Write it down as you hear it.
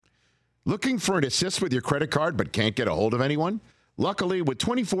Looking for an assist with your credit card but can't get a hold of anyone? Luckily, with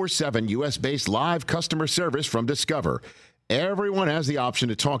 24/7 U.S.-based live customer service from Discover, everyone has the option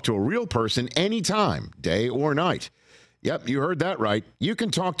to talk to a real person anytime, day or night. Yep, you heard that right. You can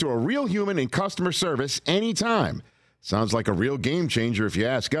talk to a real human in customer service anytime. Sounds like a real game changer if you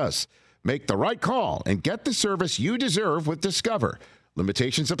ask us. Make the right call and get the service you deserve with Discover.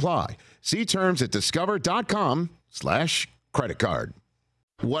 Limitations apply. See terms at discover.com/credit card.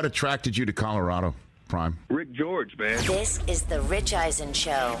 What attracted you to Colorado, Prime? Rick George, man. This is the Rich Eisen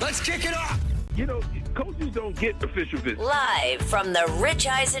Show. Let's kick it off. You know, coaches don't get official visits. Live from the Rich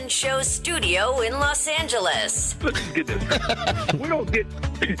Eisen Show studio in Los Angeles. Let's just get this. we don't get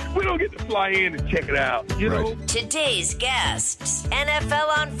to fly in and check it out. You know. Today's guests: NFL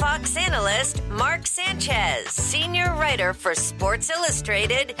on Fox analyst Mark Sanchez, senior writer for Sports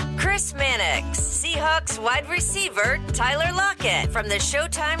Illustrated Chris Mannix, Seahawks wide receiver Tyler Lockett, from the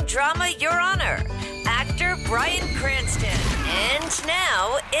Showtime drama Your Honor, actor Bryan Cranston, and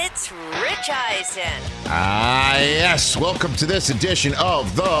now it's Rich Eisen. Yes. Welcome to this edition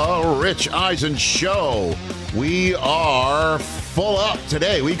of the Rich Eisen Show. We are full up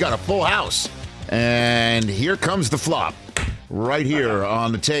today. We got a full house. And here comes the flop right here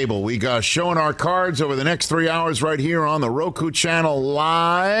on the table. We got showing our cards over the next 3 hours right here on the Roku channel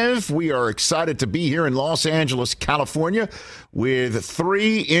live. We are excited to be here in Los Angeles, California, with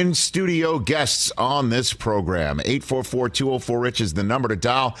 3 in-studio guests on this program. 844-204-RICH is the number to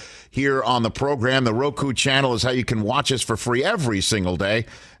dial here on the program. The Roku channel is how you can watch us for free every single day.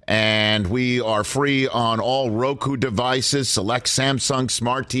 And we are free on all Roku devices, select Samsung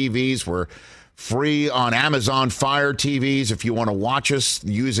smart TVs. We're free on Amazon Fire TVs if you want to watch us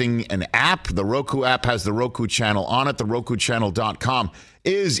using an app. The Roku app has the Roku channel on it. The RokuChannel.com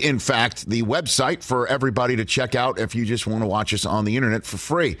is, in fact, the website for everybody to check out if you just want to watch us on the internet for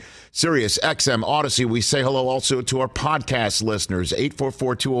free. Sirius XM Odyssey. We say hello also to our podcast listeners.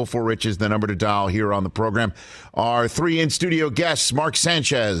 844-204-RICH is the number to dial here on the program. Our 3 in-studio guests, Mark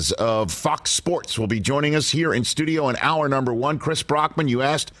Sanchez of Fox Sports, will be joining us here in studio in hour number 1. Chris Brockman, you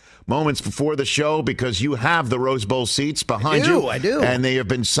asked moments before the show because you have the Rose Bowl seats behind you. I do. And they have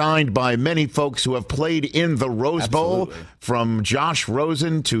been signed by many folks who have played in the Rose Bowl, from Josh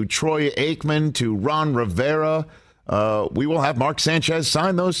Rosen to Troy Aikman to Ron Rivera. We will have Mark Sanchez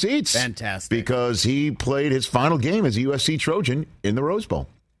sign those seats. Fantastic. Because he played his final game as a USC Trojan in the Rose Bowl.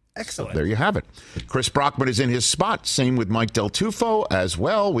 Excellent. So there you have it. Chris Brockman is in his spot. Same with Mike Del Tufo as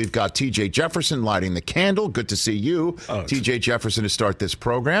well. We've got T.J. Jefferson lighting the candle. Good to see you, T.J. Jefferson, to start this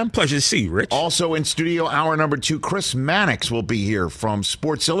program. Pleasure to see you, Rich. Also in studio, hour number 2, Chris Mannix will be here from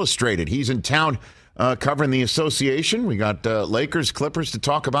Sports Illustrated. He's in town covering the association. We got Lakers, Clippers to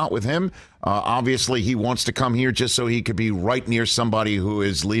talk about with him. Obviously, he wants to come here just so he could be right near somebody who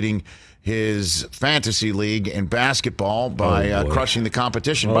is leading his fantasy league in basketball by crushing the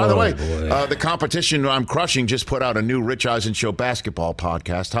competition. By the way, the competition I'm crushing just put out a new Rich Eisen Show basketball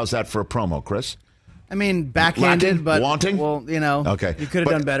podcast. How's that for a promo, Chris? I mean, backhanded, but wanting. Well, you know, okay. You could have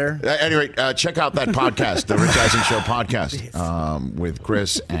done better. At any rate, check out that podcast, the Rich Eisen Show podcast, with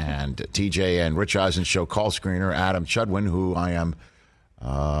Chris and TJ and Rich Eisen Show call screener Adam Chudwin, who I am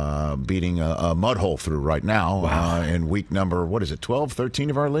beating a mud hole through right now in week number, 12,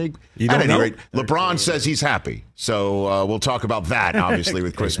 13 of our league? At any rate, LeBron says he's happy. So we'll talk about that, obviously,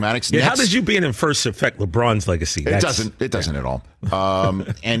 with Chris Mannix. Yeah, how does you being in first affect LeBron's legacy? It doesn't at all.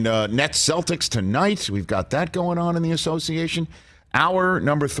 And Nets Celtics tonight. We've got that going on in the association. Hour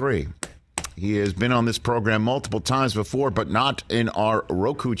number 3. He has been on this program multiple times before, but not in our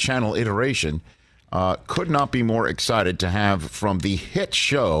Roku channel iteration. Could not be more excited to have from the hit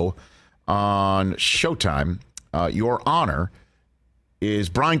show on Showtime, Your Honor, is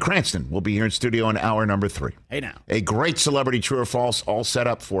Bryan Cranston. Will be here in studio in hour number 3. Hey now. A great celebrity true or false all set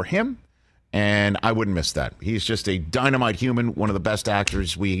up for him, and I wouldn't miss that. He's just a dynamite human, one of the best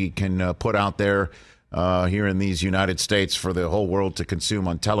actors we can put out there here in these United States for the whole world to consume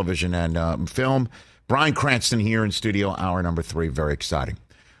on television and film. Bryan Cranston here in studio, hour number 3. Very exciting.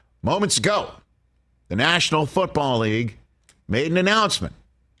 Moments ago, the National Football League made an announcement.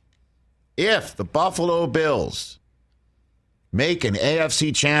 If the Buffalo Bills make an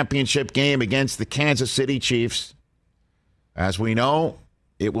AFC Championship game against the Kansas City Chiefs, as we know,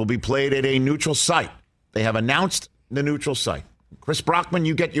 it will be played at a neutral site. They have announced the neutral site. Chris Brockman,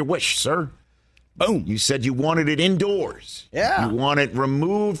 you get your wish, sir. Boom. You said you wanted it indoors. Yeah. You want it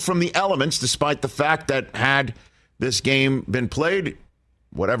removed from the elements, despite the fact that had this game been played,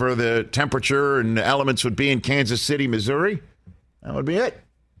 whatever the temperature and the elements would be in Kansas City, Missouri, that would be it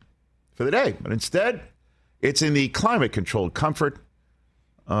for the day. But instead, it's in the climate-controlled comfort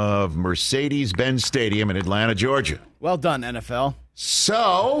of Mercedes-Benz Stadium in Atlanta, Georgia. Well done, NFL.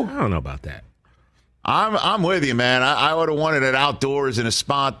 So I don't know about that. I'm with you, man. I would have wanted it outdoors in a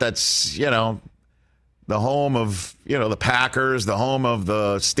spot that's, the home of, the Packers, the home of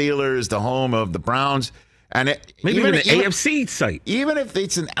the Steelers, the home of the Browns. And Maybe even an AFC site. Even if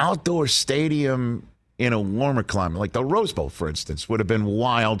it's an outdoor stadium in a warmer climate, like the Rose Bowl, for instance, would have been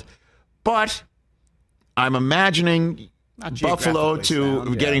wild. But I'm imagining Buffalo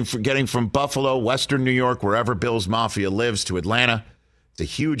to getting from Buffalo, Western New York, wherever Bill's Mafia lives, to Atlanta. It's a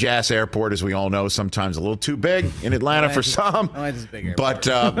huge-ass airport, as we all know, sometimes a little too big in Atlanta for some. But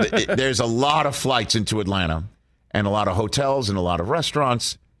there's a lot of flights into Atlanta and a lot of hotels and a lot of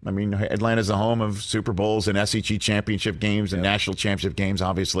restaurants. I mean, Atlanta's the home of Super Bowls and SEC championship games and national championship games.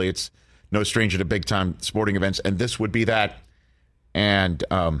 Obviously, it's no stranger to big-time sporting events, and this would be that. And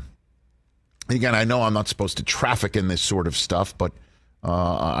again, I know I'm not supposed to traffic in this sort of stuff, but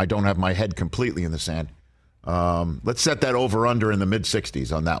I don't have my head completely in the sand. Let's set that over-under in the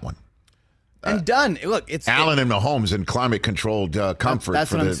mid-60s on that one. And done. Look, it's Allen and Mahomes in climate-controlled comfort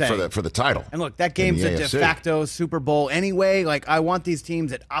for the title. And look, that game's a de facto Super Bowl anyway. Like, I want these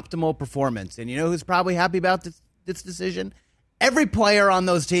teams at optimal performance. And you know who's probably happy about this decision? Every player on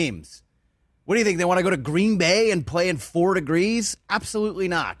those teams. What do you think? They want to go to Green Bay and play in 4 degrees? Absolutely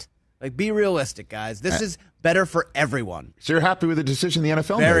not. Like, be realistic, guys. This is better for everyone. So you're happy with the decision the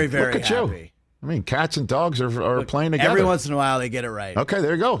NFL made? Very, very Look at happy. You. I mean, cats and dogs are playing together. Every once in a while, they get it right. Okay,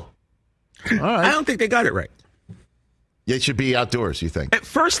 there you go. All right. I don't think they got it right. It should be outdoors, you think? At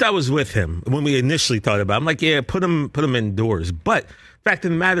first, I was with him when we initially thought about it. I'm like, yeah, put them indoors. But fact of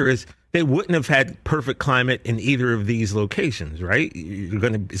the matter is, they wouldn't have had perfect climate in either of these locations, right?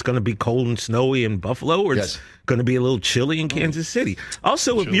 It's going to be cold and snowy in Buffalo, or it's going to be a little chilly in Kansas City.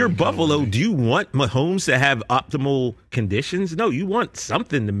 Also, if you're Buffalo, do you want Mahomes to have optimal conditions? No, you want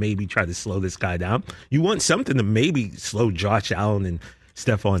something to maybe try to slow this guy down. You want something to maybe slow Josh Allen and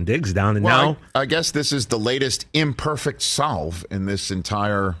Stephon Diggs down. And now, I guess this is the latest imperfect solve in this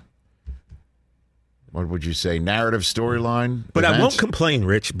entire, what would you say, narrative storyline? But event? I won't complain,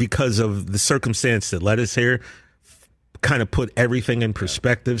 Rich, because of the circumstance that led us here. Kind of put everything in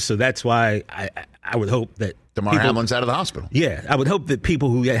perspective. So that's why I would hope that DeMar Hamlin's out of the hospital. Yeah, I would hope that people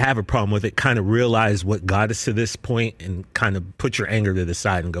who have a problem with it kind of realize what got us to this point and kind of put your anger to the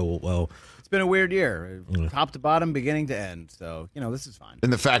side and go, well, it's been a weird year, top to bottom, beginning to end. So, this is fine.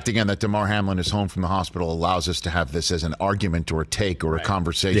 And the fact, again, that DeMar Hamlin is home from the hospital allows us to have this as an argument or a take or a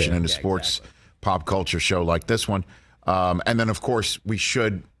conversation in a sports pop culture show like this one. And then, of course, we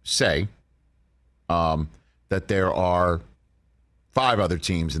should say that there are 5 other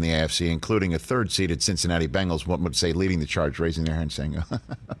teams in the AFC, including a third-seeded Cincinnati Bengals, one would say leading the charge, raising their hand saying,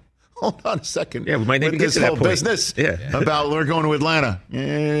 hold on a second. Yeah, we might need to get to that point. Business about we're going to Atlanta.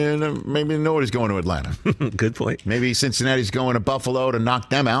 And maybe nobody's going to Atlanta. Good point. Maybe Cincinnati's going to Buffalo to knock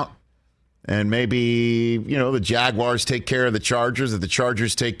them out. And maybe, the Jaguars take care of the Chargers, or the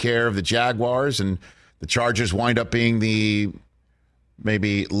Chargers take care of the Jaguars, and the Chargers wind up being the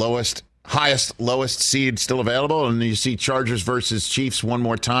maybe lowest seed still available. And you see Chargers versus Chiefs one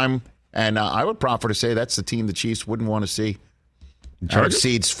more time. And I would proffer to say that's the team the Chiefs wouldn't want to see.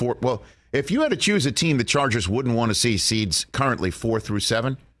 Seeds 4. Well, if you had to choose a team the Chargers wouldn't want to see seeds currently 4 through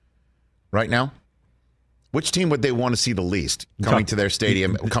 7 right now, which team would they want to see the least coming to their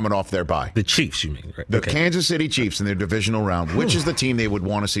stadium, coming off their bye? The Chiefs, you mean? Right? The Kansas City Chiefs in their divisional round. Which is the team they would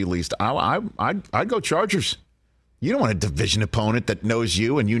want to see least? I'd go Chargers. You don't want a division opponent that knows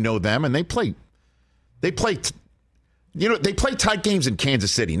you and you know them, and they play tight games in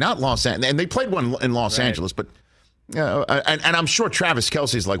Kansas City, not Los Angeles, and they played one in Los Angeles, but. And I'm sure Travis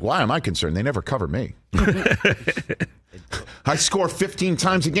Kelce's like, why am I concerned? They never cover me. I score 15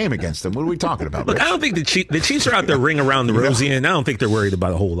 times a game against them. What are we talking about? Look, Rich? I don't think the Chiefs are out there ring around the rosy, and I don't think they're worried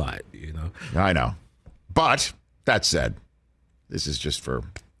about a whole lot. I know. But that said, this is just for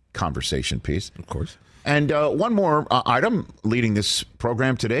conversation piece. Of course. And one more item leading this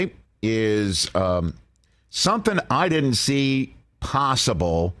program today is something I didn't see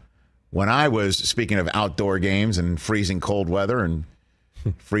possible when I was, speaking of outdoor games and freezing cold weather and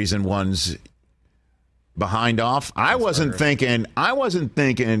freezing one's behind off, I wasn't thinking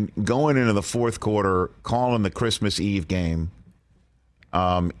going into the fourth quarter, calling the Christmas Eve game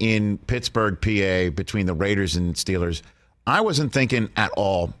in Pittsburgh, PA, between the Raiders and Steelers. I wasn't thinking at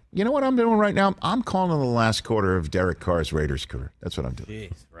all, you know what I'm doing right now? I'm calling the last quarter of Derek Carr's Raiders career. That's what I'm doing.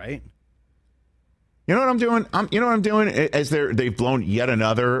 Jeez, right? You know what I'm doing? As they've blown yet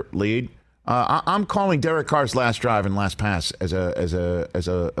another lead. I'm calling Derek Carr's last drive and last pass as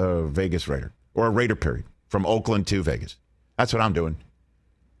a Vegas Raider, or a Raider period, from Oakland to Vegas. That's what I'm doing.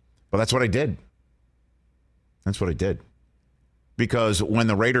 But that's what I did. That's what I did. Because when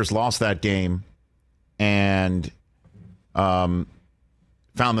the Raiders lost that game and found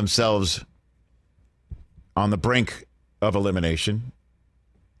themselves on the brink of elimination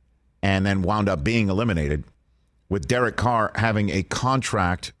and then wound up being eliminated, with Derek Carr having a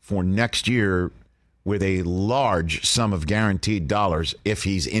contract for next year with a large sum of guaranteed dollars if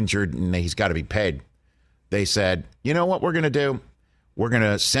he's injured and he's got to be paid, they said, you know what we're going to do? We're going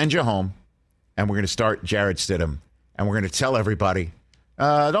to send you home, and we're going to start Jarrett Stidham, and we're going to tell everybody,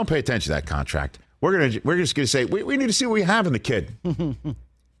 don't pay attention to that contract. We're just going to say, we need to see what we have in the kid.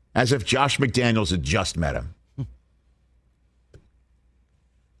 As if Josh McDaniels had just met him.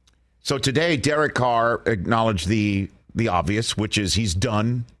 So today, Derek Carr acknowledged the obvious, which is he's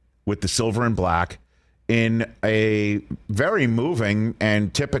done with the silver and black in a very moving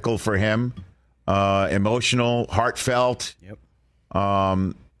and typical for him, emotional, heartfelt,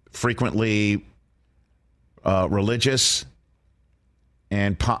 frequently religious,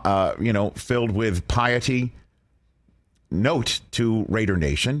 and filled with piety note to Raider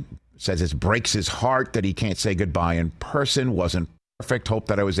Nation. Says it breaks his heart that he can't say goodbye in person. Wasn't perfect. Hope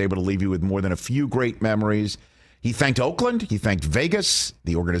that I was able to leave you with more than a few great memories. He thanked Oakland. He thanked Vegas,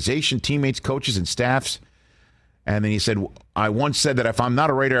 the organization, teammates, coaches, and staffs. And then he said, I once said that if I'm not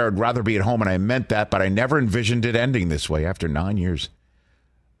a Raider, I'd rather be at home. And I meant that, but I never envisioned it ending this way after 9 years.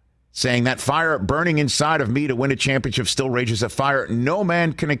 Saying that fire burning inside of me to win a championship still rages, a fire no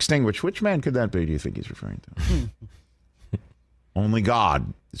man can extinguish. Which man could that be, do you think he's referring to? Only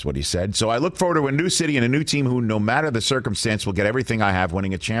God is what he said. So I look forward to a new city and a new team who, no matter the circumstance, will get everything I have.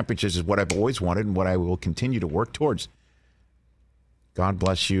 Winning a championship is what I've always wanted and what I will continue to work towards. God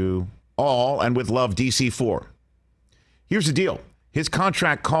bless you all. And with love, DC4. Here's the deal. His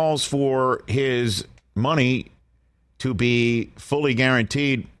contract calls for his money to be fully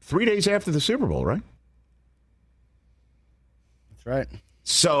guaranteed 3 days after the Super Bowl, right? That's right.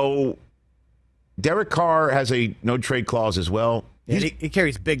 So Derek Carr has a no-trade clause as well. Yeah, he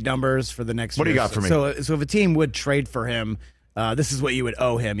carries big numbers for the next year. What do you got for me? So if a team would trade for him, this is what you would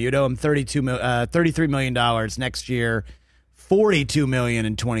owe him. You'd owe him $33 million next year, $42 million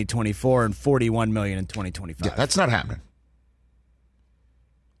in 2024, and $41 million in 2025. Yeah, that's not happening.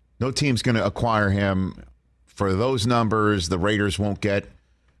 No team's going to acquire him for those numbers. The Raiders won't get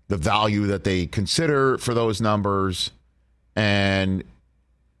the value that they consider for those numbers. And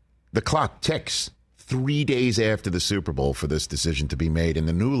the clock ticks 3 days after the Super Bowl for this decision to be made. And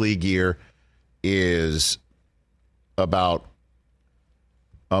the new league year is about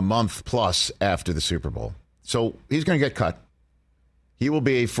a month plus after the Super Bowl. So he's going to get cut. He will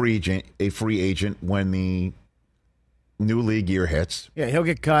be a free agent when the new league year hits. Yeah, he'll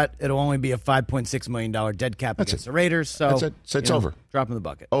get cut. It'll only be a $5.6 million dead cap against the Raiders. So that's it. So it's over. Drop in the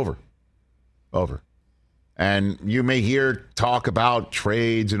bucket. Over. And you may hear talk about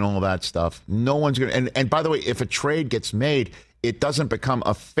trades and all that stuff. No one's going to. And by the way, if a trade gets made, it doesn't become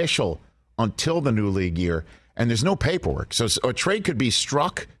official until the new league year. And there's no paperwork. So a trade could be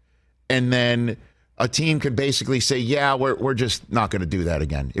struck, and then a team could basically say, yeah, we're just not going to do that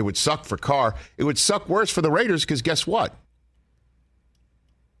again. It would suck for Carr. It would suck worse for the Raiders because guess what?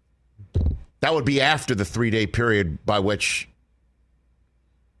 That would be after the 3-day period by which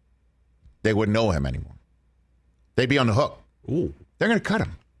they wouldn't know him anymore. They'd be on the hook. Ooh. They're going to cut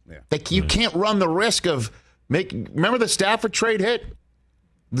him. Yeah. You can't run the risk of remember the Stafford trade hit?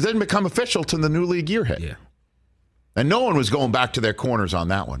 It didn't become official till the new league year hit. Yeah. And no one was going back to their corners on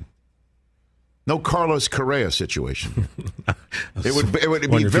that one. No Carlos Correa situation. It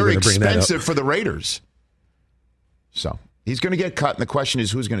would be very expensive for the Raiders. So he's going to get cut, and the question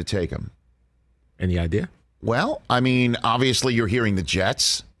is who's going to take him. Any idea? Well, I mean, obviously you're hearing the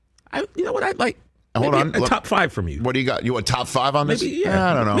Jets. You know what I'd like? Hold on. A top five from you. What do you got? You want top five on this? Maybe,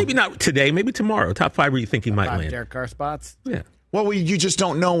 yeah. I don't know. Maybe not today. Maybe tomorrow. Top five where you think he might land. Derek Carr spots? Yeah. Well, you just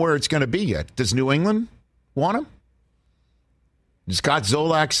don't know where it's going to be yet. Does New England want him? Scott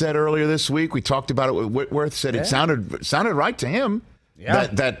Zolak said earlier this week, we talked about it with Whitworth, said it sounded right to him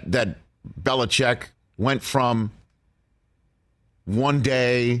that Belichick went from one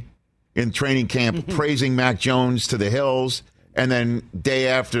day in training camp praising Mac Jones to the hills, and then day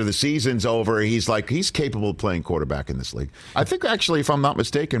after the season's over, he's capable of playing quarterback in this league. I think actually, if I'm not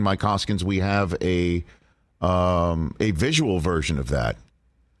mistaken, Mike Hoskins, we have a visual version of that,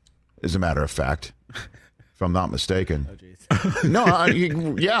 as a matter of fact, if I'm not mistaken. Oh, geez. No,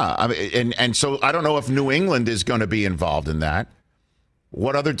 yeah. I mean, and so I don't know if New England is going to be involved in that.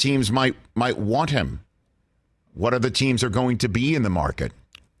 What other teams might want him? What other teams are going to be in the market?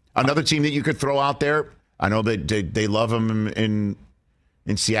 Another team that you could throw out there. I know that they love him in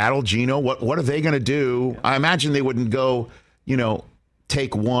in Seattle, Geno, what are they going to do? I imagine they wouldn't go,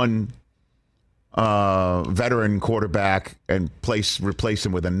 take one veteran quarterback and replace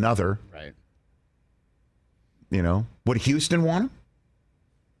him with another. Right. Would Houston want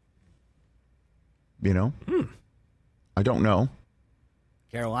him? I don't know.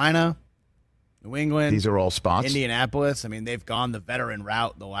 Carolina, New England. These are all spots. Indianapolis. I mean, they've gone the veteran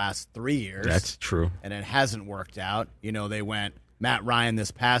route the last 3 years. That's true. And it hasn't worked out. They went Matt Ryan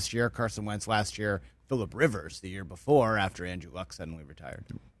this past year, Carson Wentz last year, Phillip Rivers the year before after Andrew Luck suddenly retired.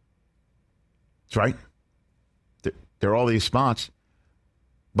 That's right. There are all these spots.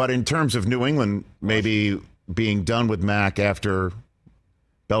 But in terms of New England maybe being done with Mac after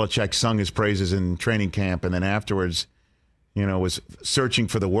Belichick sung his praises in training camp and then afterwards, was searching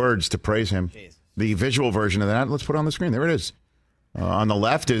for the words to praise him. Jeez. The visual version of that, let's put it on the screen. There it is. On the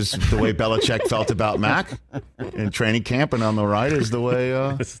left is the way Belichick felt about Mac in training camp, and on the right is the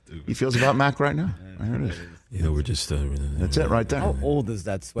way he feels about Mac right now. There it is. We're just... that's it right there. How old is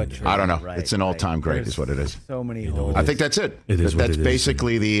that sweatshirt? I don't know. Right, it's an all-time great is what it is. So many holes. I think that's it. That's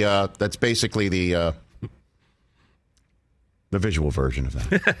basically the visual version of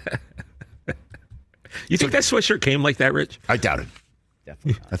that. You think that sweatshirt came like that, Rich? I doubt it.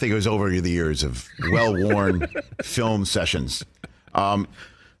 Definitely not. I think it was over the years of well-worn film sessions.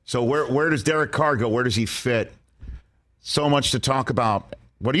 So where does Derek Carr go? Where does he fit? So much to talk about.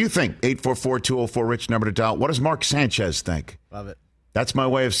 What do you think? 844-204-RICH, number to dial. What does Mark Sanchez think? Love it. That's my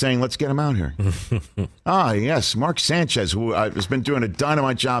way of saying let's get him out here. Yes, Mark Sanchez, who has been doing a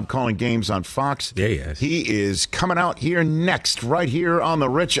dynamite job calling games on Fox. Yeah, yes. He is coming out here next, right here on The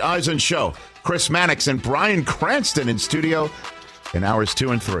Rich Eisen Show. Chris Mannix and Brian Cranston in studio in hours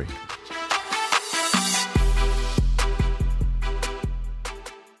 2 and 3.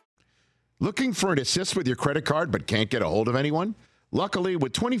 Looking for an assist with your credit card but can't get a hold of anyone? Luckily,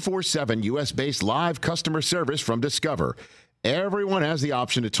 with 24/7 U.S.-based live customer service from Discover, everyone has the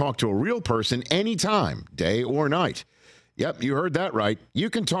option to talk to a real person anytime, day or night. Yep, you heard that right. You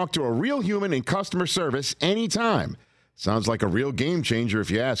can talk to a real human in customer service anytime. Sounds like a real game changer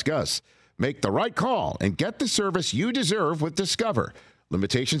if you ask us. Make the right call and get the service you deserve with Discover.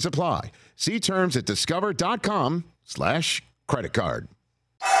 Limitations apply. See terms at discover.com/credit card.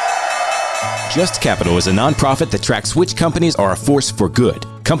 Just Capital is a nonprofit that tracks which companies are a force for good.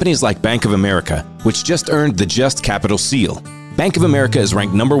 Companies like Bank of America, which just earned the Just Capital seal. Bank of America is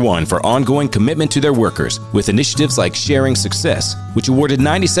ranked #1 for ongoing commitment to their workers, with initiatives like Sharing Success, which awarded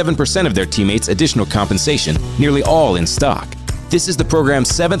 97% of their teammates additional compensation, nearly all in stock. This is the program's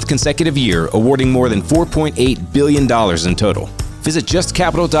 7th consecutive year, awarding more than $4.8 billion in total. Visit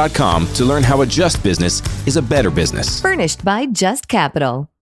justcapital.com to learn how a just business is a better business. Furnished by Just Capital.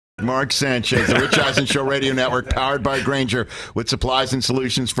 Mark Sanchez, the Rich Eisen Show Radio Network, powered by Grainger, with supplies and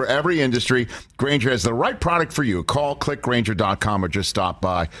solutions for every industry. Grainger has the right product for you. Call, click Grainger.com, or just stop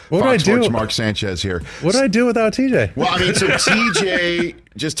by. What Fox do I do? Sports, Mark Sanchez here. What do I do without TJ? Well, I mean, so TJ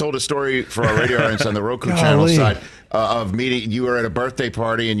just told a story for our radio audience on the Roku channel side of meeting. You were at a birthday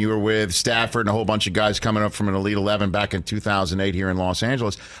party, and you were with Stafford and a whole bunch of guys coming up from an Elite 11 back in 2008 here in Los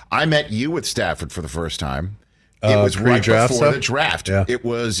Angeles. I met you with Stafford for the first time. It was right before the draft. Yeah. It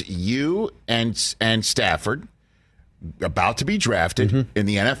was you and Stafford about to be drafted in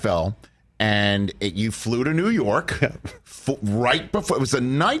the NFL, and you flew to New York right before. It was the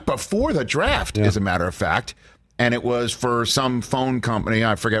night before the draft, as a matter of fact, and it was for some phone company.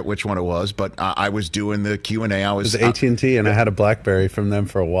 I forget which one it was, but I was doing the Q&A. It was AT&T, and I had a BlackBerry from them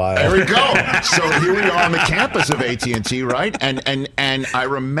for a while. There we go. So here we are on the campus of AT&T, right? And I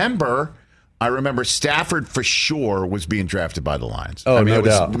remember Stafford for sure was being drafted by the Lions. Oh, I mean,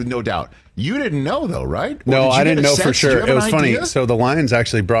 no doubt. You didn't know, though, right? No, I didn't know for sure. It was funny. So the Lions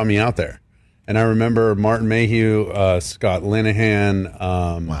actually brought me out there. And I remember Martin Mayhew, Scott Linehan.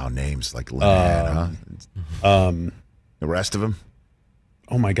 Wow, names like Linehan, huh? The rest of them?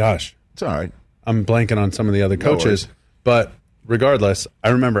 Oh, my gosh. It's all right. I'm blanking on some of the other coaches. But regardless, I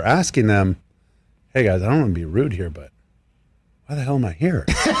remember asking them, hey, guys, I don't want to be rude here, but why the hell am I here?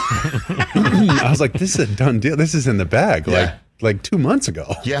 I was like, this is a done deal. This is in the bag, like 2 months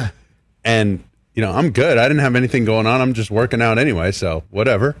ago. Yeah. And, I'm good. I didn't have anything going on. I'm just working out anyway, so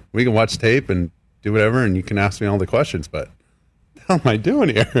whatever. We can watch tape and do whatever, and you can ask me all the questions, but what the hell am I doing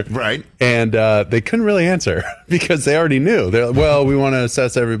here? Right. And they couldn't really answer because they already knew. They're like, well, we want to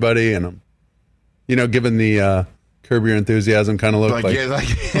assess everybody, and, given the Curb Your Enthusiasm kind of look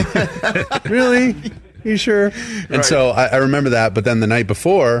like really? You sure? And so I remember that. But then the night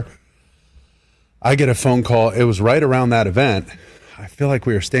before, I get a phone call. It was right around that event. I feel like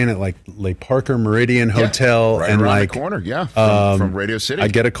we were staying at like Le Parker Meridian Hotel, right and around like the corner, from Radio City. I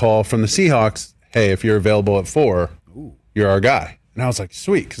get a call from the Seahawks. Hey, if you're available at 4, you're our guy. And I was like,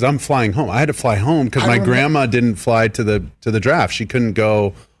 sweet, because I'm flying home. I had to fly home because my grandma didn't fly to the draft. She couldn't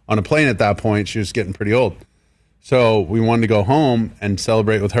go on a plane at that point. She was getting pretty old. So we wanted to go home and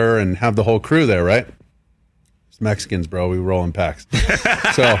celebrate with her and have the whole crew there, right? It's Mexicans, bro. We roll in packs.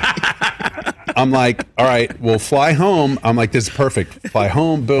 So I'm like, all right, we'll fly home. I'm like, this is perfect. Fly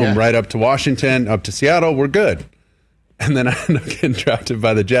home, boom, right up to Washington, up to Seattle. We're good. And then I end up getting drafted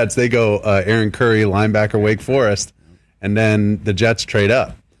by the Jets. They go Aaron Curry, linebacker, Wake Forest. And then the Jets trade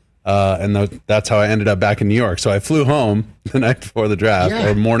up. And that's how I ended up back in New York. So I flew home the night before the draft,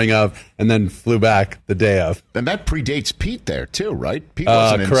 or morning of, and then flew back the day of. And that predates Pete there, too, right? Pete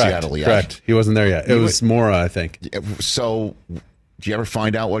wasn't in Seattle yet. Correct. He wasn't there yet. It was Mora, I think. So, do you ever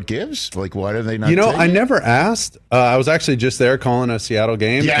find out what gives? Like, why do they not I never asked. I was actually just there calling a Seattle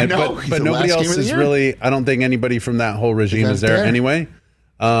game. Yeah, I know. But nobody else is really, I don't think anybody from that whole regime is there anyway.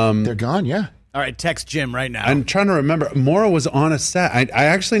 They're gone, yeah. All right, text Jim right now. I'm trying to remember. Mora was on a set. I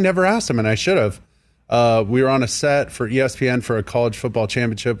actually never asked him, and I should have. We were on a set for ESPN for a college football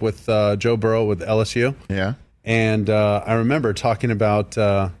championship with Joe Burrow with LSU. Yeah. And I remember talking about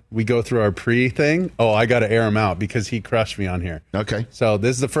we go through our pre-thing. Oh, I got to air him out because he crushed me on here. Okay. So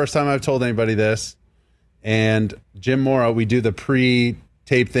this is the first time I've told anybody this. And Jim Mora, we do the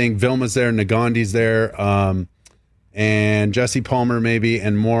pre-tape thing. Vilma's there. Nagandi's there. And Jesse Palmer maybe,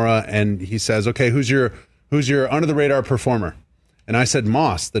 and Mora, and he says, okay, who's your under the radar performer? And I said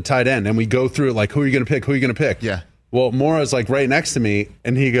Moss, the tight end, and we go through it like, who are you going to pick? Who are you going to pick? Yeah. Well, Mora's like right next to me,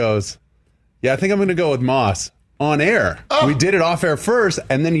 and he goes, yeah, I think I'm going to go with Moss on air. Oh. We did it off air first,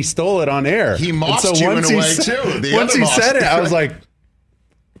 and then he stole it on air. He mossed you in a way too. Once he said it, I was like.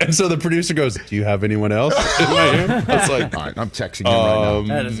 And so the producer goes, do you have anyone else? I was like, all right, I'm texting him right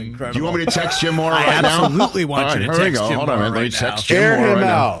now. That is incredible. Do you want me to text Jim Mora right now? I absolutely want you to text Jim Mora Let me right text now. Jim air Mora him right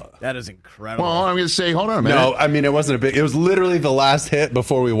out. That is incredible. Well, I'm going to say, hold on a minute. No, I mean, it wasn't a big, it was literally the last hit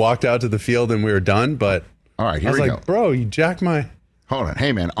before we walked out to the field and we were done. But all right, here I was we like, go. bro, you jacked my. Hold on.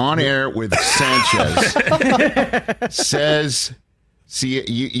 Hey, man, on air with Sanchez says, see,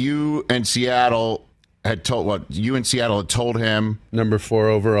 you and Seattle had told him Number 4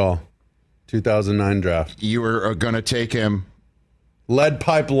 overall, 2009 draft. You were going to take him. Lead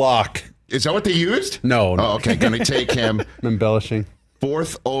pipe lock. Is that what they used? No. Oh, okay. Going to take him. I'm embellishing.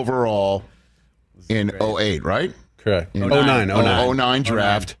 4th overall in 08, right? Correct. 09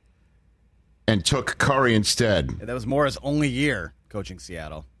 draft. And took Curry instead. Yeah, that was Mora's only year coaching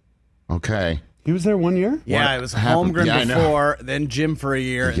Seattle. Okay. He was there 1 year? Yeah, it was Holmgren before, then Jim for a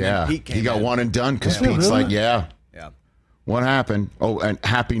year, and then Pete came he got in. one and done because Yeah. Pete's Really? like, yeah. What happened? Oh, and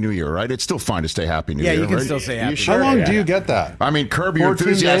Happy New Year, right? It's still fine to say Happy New Year. Yeah, you can right? still say Happy New sure? How long Yeah. do you get that? I mean, Curb Your 14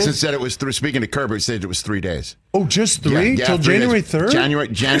 Enthusiasm days? said it was through. Speaking to Curb, he said it was 3 days. Oh, just 3? Yeah, Till 3 January days.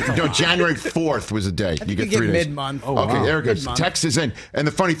 3rd? January 4th was the day. You get 3 days. mid-month. Oh, Okay, wow. there it goes. Mid-month. Text is in. And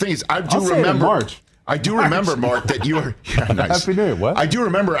the funny thing is, I do I'll say it in remember. March. I do remember, Mark, that you were. Yeah, nice. Happy New Year. What? I do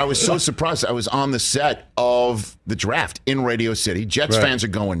remember. I was so surprised. I was on the set of the draft in Radio City. Jets Right. fans are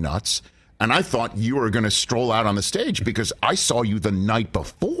going nuts. And I thought you were going to stroll out on the stage because I saw you the night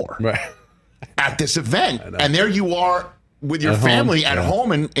before Right. at this event. And there you are with your At home, family at yeah.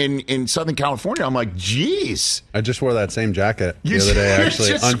 home in Southern California. I'm like, geez. I just wore that same jacket the other day,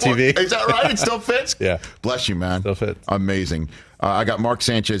 actually, on TV. Is that right? It still fits? Yeah. Bless you, man. Still fits. Amazing. I got Mark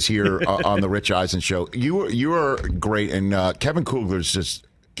Sanchez here on the Rich Eisen Show. You are great, and Kevin Kugler's just...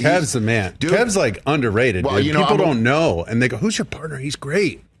 Kev's the man. Dude. Kev's like underrated. Well, dude. you know, People don't know, and they go, "Who's your partner?" He's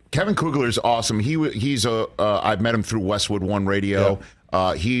great. Kevin Kugler is awesome. He's I've met him through Westwood One Radio.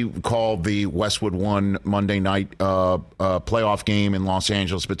 Yeah. He called the Westwood One Monday night playoff game in Los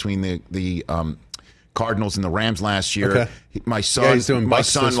Angeles between the Cardinals and the Rams last year. Okay. My son, he's doing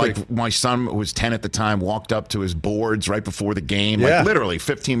Bucks this week. my son was 10 at the time, walked up to his boards right before the game, Yeah. like literally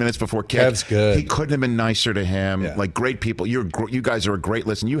 15 minutes before kick. Kev's good. He couldn't have been nicer to him. Yeah. Like great people. You guys are a great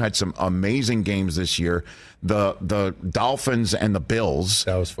listen. You had some amazing games this year. The Dolphins and the Bills.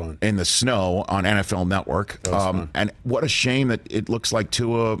 That was fun. In the snow on NFL Network. That was fun. And what a shame that it looks like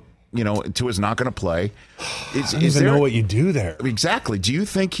Tua's not going to play. I don't even know what you do there. Exactly. Do you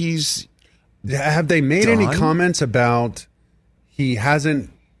think he's Have they made any done? comments about he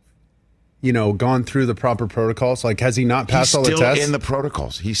hasn't, gone through the proper protocols? Like, has he not passed all the still tests? in the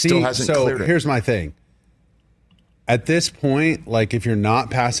protocols? He still hasn't cleared it. Here's my thing. At this point, like, if you're not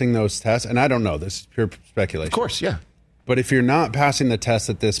passing those tests, and I don't know, this is pure speculation. Of course, yeah. But if you're not passing the test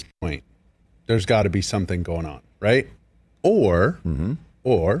at this point, there's got to be something going on, right? Or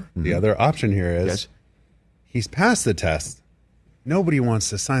the other option here is Yes. he's passed the test, nobody wants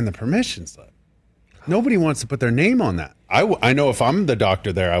to sign the permission slip. Nobody wants to put their name on that. I know if I'm the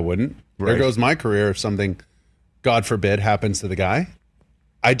doctor there, I wouldn't. Right. There goes my career if something, God forbid, happens to the guy.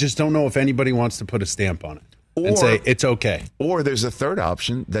 I just don't know if anybody wants to put a stamp on it and say it's okay. Or there's a third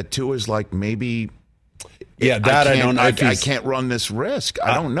option that Tua is like, maybe. Yeah, that I don't know. I can't run this risk.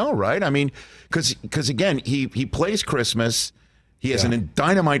 I don't know, right? I mean, because again, he plays Christmas. He has a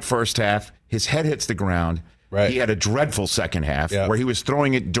dynamite first half. His head hits the ground. Right. He had a dreadful second half where he was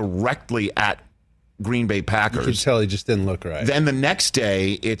throwing it directly at Green Bay Packers. You could tell he just didn't look right. Then the next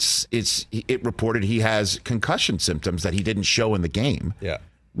day, it reported he has concussion symptoms that he didn't show in the game. Yeah.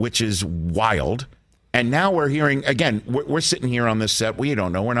 Which is wild. And now we're hearing, again, we're sitting here on this set. We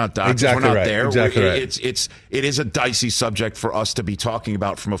don't know. We're not doctors. Exactly we're not right. there. Exactly right. It is a dicey subject for us to be talking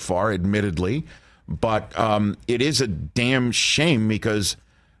about from afar, admittedly. But it is a damn shame because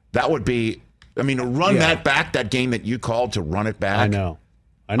that would be, I mean, to run that back, that game that you called, to run it back. I know.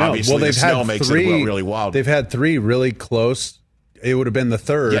 Obviously, well, they've had makes three, it really wild. They've had three really close. It would have been the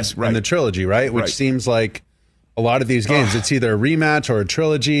third in the trilogy, right? Which seems like a lot of these games, it's either a rematch or a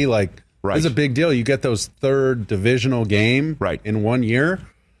trilogy. Like, it's a big deal. You get those third divisional game in 1 year.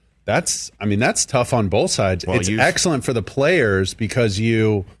 That's tough on both sides. Well, it's excellent for the players because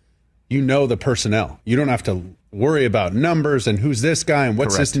you know the personnel. You don't have to worry about numbers and who's this guy and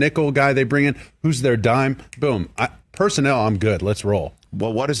what's this nickel guy they bring in, who's their dime. Boom. Personnel, I'm good. Let's roll.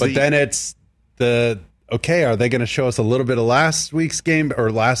 Well, then it's are they going to show us a little bit of last week's game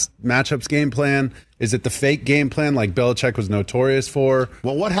or last matchup's game plan? Is it the fake game plan like Belichick was notorious for?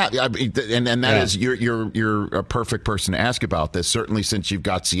 Well, what happened? And that is you're a perfect person to ask about this. Certainly, since you've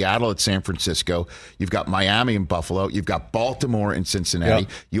got Seattle at San Francisco, you've got Miami and Buffalo, you've got Baltimore and Cincinnati.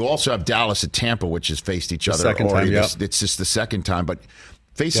 Yep. You also have Dallas at Tampa, which has faced each other already. It's just the second time, but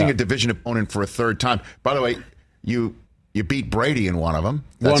facing a division opponent for a third time. By the way, you beat Brady in one of them.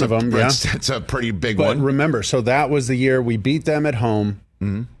 That's a pretty big one. But remember, so that was the year we beat them at home.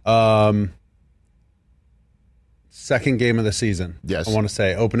 Mm-hmm. Second game of the season. Yes. I want to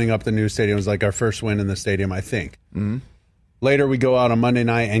say opening up the new stadium was like our first win in the stadium, I think. Mm-hmm. Later, we go out on Monday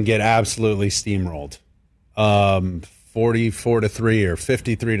night and get absolutely steamrolled. 44-3 or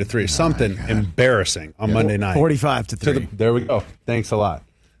 53-3, something embarrassing on Monday night. 45-3. There we go. Thanks a lot.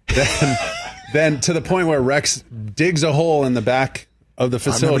 Then to the point where Rex digs a hole in the back of the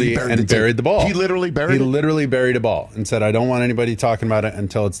facility and buried the ball. He literally buried a ball and said, I don't want anybody talking about it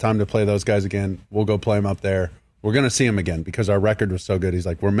until it's time to play those guys again. We'll go play them up there. We're going to see them again because our record was so good. He's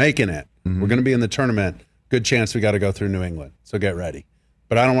like, we're making it. Mm-hmm. We're going to be in the tournament. Good chance we got to go through New England. So get ready.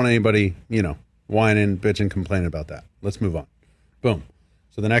 But I don't want anybody, whining, bitching, complaining about that. Let's move on. Boom.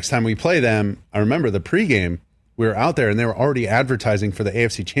 So the next time we play them, I remember the pregame, we were out there and they were already advertising for the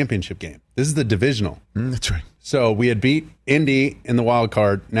AFC Championship game. This is the divisional. That's right. So we had beat Indy in the wild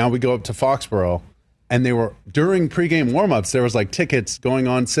card. Now we go up to Foxborough. And they were, during pregame warmups, there was like tickets going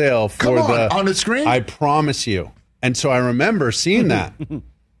on sale for on the screen? I promise you. And so I remember seeing that.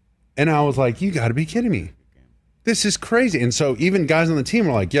 And I was like, you got to be kidding me. This is crazy. And so even guys on the team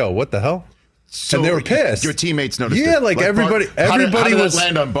were like, yo, what the hell? So and they were pissed. Your teammates noticed it. Yeah, like everybody how did was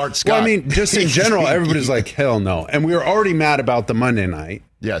land on Bart Scott. Well, I mean, just in general, everybody's like, hell no. And we were already mad about the Monday night.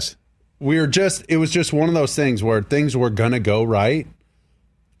 Yes. It was just one of those things where things were going to go right.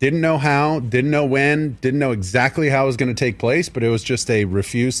 Didn't know how, didn't know when, didn't know exactly how it was going to take place, but it was just a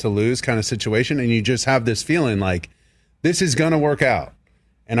refuse to lose kind of situation. And you just have this feeling like this is going to work out.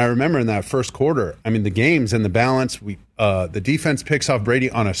 And I remember in that first quarter, I mean, the games and the balance, the defense picks off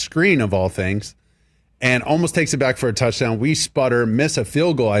Brady on a screen of all things and almost takes it back for a touchdown. We sputter, miss a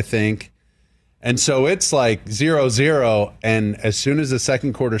field goal, I think. And so it's like 0-0. And as soon as the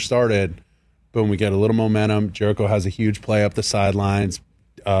second quarter started, boom, we get a little momentum. Jericho has a huge play up the sidelines.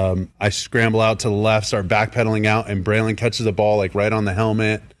 I scramble out to the left, start backpedaling out, and Braylon catches the ball like right on the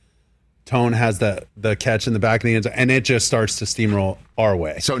helmet. Tone has the catch in the back of the end zone, and it just starts to steamroll our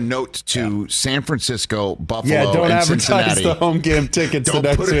way. So note to San Francisco, Buffalo, don't and advertise Cincinnati. the home game tickets the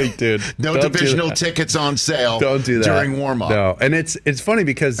next week, dude. No don't divisional tickets on sale. Don't do that during warm-up. No, and it's funny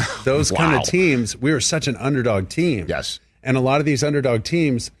because those kind of teams, we were such an underdog team. Yes. And a lot of these underdog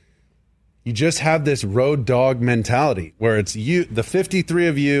teams, you just have this road dog mentality where it's you, the 53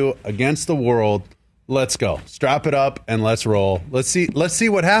 of you against the world. Let's go. Strap it up and let's roll. Let's see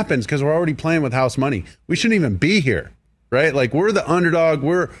what happens because we're already playing with house money. We shouldn't even be here, right? Like we're the underdog.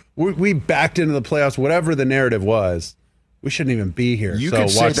 We backed into the playoffs, whatever the narrative was. We shouldn't even be here. You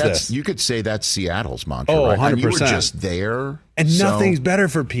could say that's Seattle's mantra, right? 100%. And you were just there. And nothing's better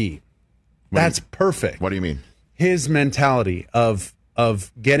for Pete. That's perfect. What do you mean? His mentality of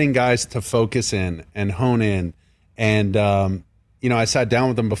getting guys to focus in and hone in and I sat down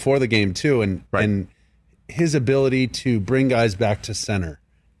with him before the game too, and his ability to bring guys back to center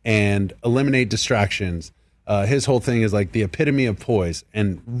and eliminate distractions. His whole thing is like the epitome of poise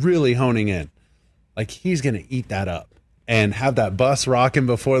and really honing in. Like he's going to eat that up and have that bus rocking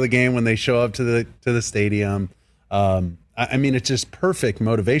before the game when they show up to the stadium. I mean, it's just perfect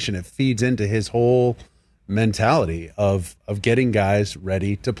motivation. It feeds into his whole mentality of getting guys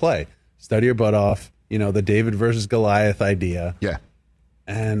ready to play. Study your butt off. The David versus Goliath idea. Yeah.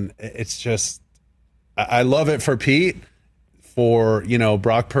 And it's just, I love it for Pete, for,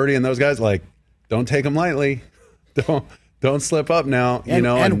 Brock Purdy and those guys. Like, don't take them lightly. Don't slip up now.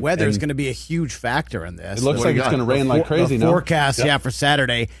 And weather is going to be a huge factor in this. It looks like it's going to rain like crazy now. Forecast, for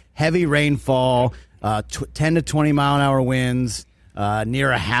Saturday, heavy rainfall, 10 to 20 mile an hour winds.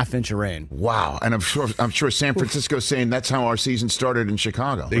 Near a half inch of rain. Wow. And I'm sure San Francisco's saying that's how our season started in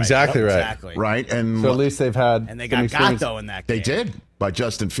Chicago. Exactly right. Exactly. Right. And so at least they've had, and they got Gatto in that game. They did by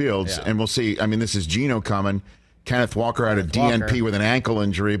Justin Fields. And we'll see. I mean, this is Geno coming. Kenneth Walker had a DNP with an ankle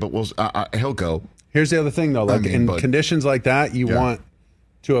injury, but he'll go. Here's the other thing, though. Conditions like that, you want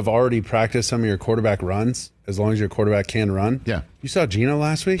to have already practiced some of your quarterback runs, as long as your quarterback can run. Yeah. You saw Geno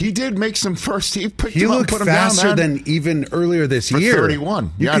last week? He did make some first. He looked faster than even earlier this year.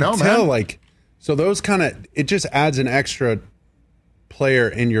 31. You can tell, so those it just adds an extra player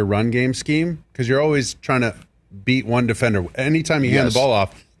in your run game scheme, because you're always trying to beat one defender. Anytime you hand the ball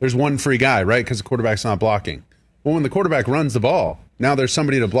off, there's one free guy, right? Because the quarterback's not blocking. Well, when the quarterback runs the ball, now there's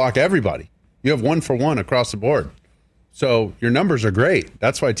somebody to block everybody. You have 1-for-1 across the board. So your numbers are great.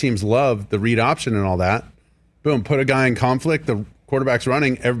 That's why teams love the read option and all that. Boom, put a guy in conflict, the quarterback's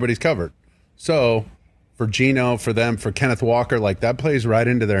running, everybody's covered. So for Geno, for them, for Kenneth Walker, that plays right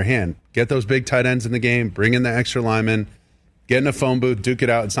into their hand. Get those big tight ends in the game, bring in the extra linemen, get in a phone booth, duke it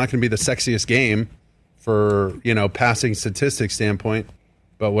out. It's not going to be the sexiest game for, passing statistics standpoint,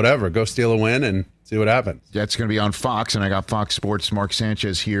 but whatever, go steal a win and see what happens. Yeah, it's going to be on Fox, and I got Fox Sports' Mark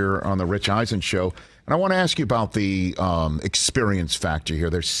Sanchez here on the Rich Eisen Show. And I want to ask you about the experience factor here.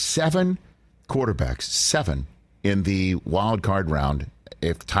 There's 7 quarterbacks, 7 in the wild card round.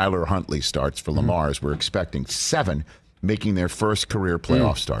 If Tyler Huntley starts for Lamar, as we're expecting, 7 making their first career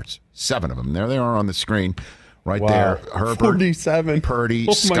playoff starts. 7 of them. There they are on the screen right there. Herbert, 47. Purdy,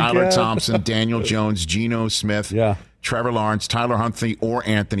 Skylar Thompson, Daniel Jones, Geno Smith, Trevor Lawrence, Tyler Huntley, or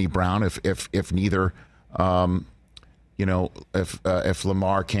Anthony Brown if neither if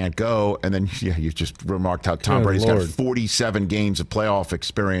Lamar can't go. And then, you just remarked how Tom Brady's got 47 games of playoff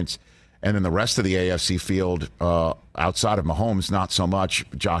experience. And then the rest of the AFC field, outside of Mahomes, not so much.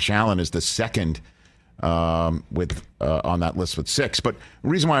 Josh Allen is the second on that list with 6. But the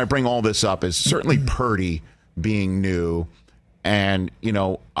reason why I bring all this up is certainly Purdy being new. And,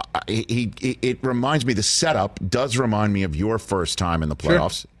 it reminds me, the setup does remind me of your first time in the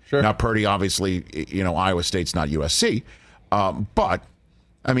playoffs. Sure. Now, Purdy, obviously, Iowa State's not USC. But,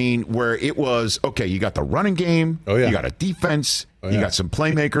 I mean, where it was, okay, you got the running game. Oh, yeah. You got a defense. You got some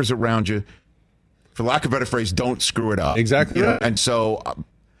playmakers around you. For lack of a better phrase, don't screw it up. Exactly. And so,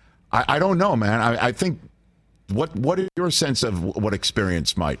 I don't know, man. I think, what is your sense of what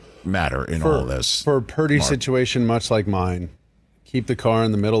experience might matter in all this? For Purdy's situation, much like mine, keep the car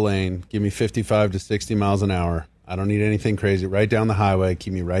in the middle lane. Give me 55 to 60 miles an hour. I don't need anything crazy. Right down the highway.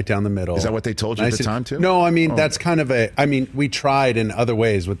 Keep me right down the middle. Is that what they told you at the time, too? No, that's kind of we tried in other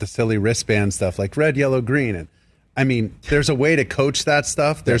ways with the silly wristband stuff, like red, yellow, green. And there's a way to coach that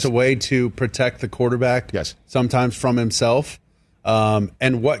stuff. There's a way to protect the quarterback sometimes from himself.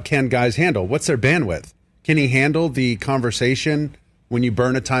 And what can guys handle? What's their bandwidth? Can he handle the conversation when you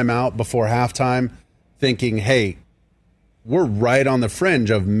burn a timeout before halftime, thinking, hey, we're right on the fringe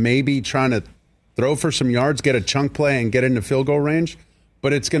of maybe trying to throw for some yards, get a chunk play, and get into field goal range,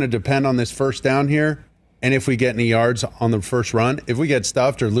 but it's going to depend on this first down here. And if we get any yards on the first run, if we get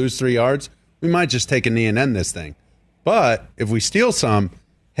stuffed or lose 3 yards, we might just take a knee and end this thing. But if we steal some,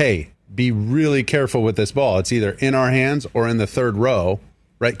 hey, be really careful with this ball. It's either in our hands or in the third row,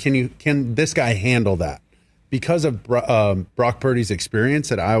 right? Can this guy handle that? Because of Brock Purdy's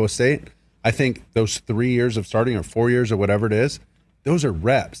experience at Iowa State, I think those 3 years of starting, or 4 years or whatever it is, those are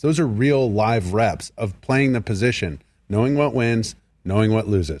reps. Those are real live reps of playing the position, knowing what wins, knowing what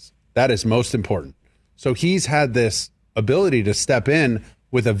loses. That is most important. So he's had this ability to step in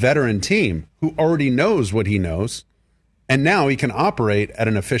with a veteran team who already knows what he knows, and now he can operate at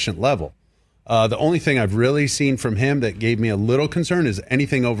an efficient level. The only thing I've really seen from him that gave me a little concern is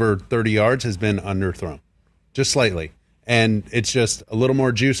anything over 30 yards has been underthrown, just slightly. And it's just a little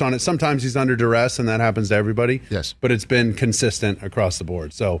more juice on it. Sometimes he's under duress, and that happens to everybody. Yes. But it's been consistent across the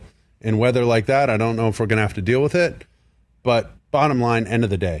board. So in weather like that, I don't know if we're going to have to deal with it. But bottom line, end of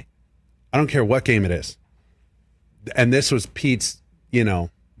the day, I don't care what game it is. And this was Pete's,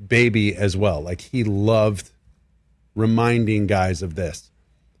 baby as well. Like, he loved reminding guys of this,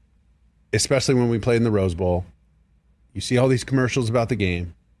 especially when we played in the Rose Bowl. You see all these commercials about the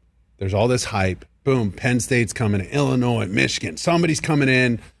game. There's all this hype. Boom, Penn State's coming in, Illinois, Michigan. Somebody's coming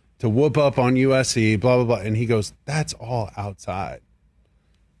in to whoop up on USC, blah, blah, blah. And he goes, that's all outside.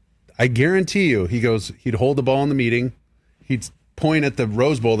 I guarantee you, he goes, he'd hold the ball in the meeting. He'd point at the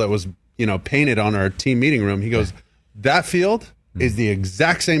Rose Bowl that was, painted on our team meeting room. He goes, that field is the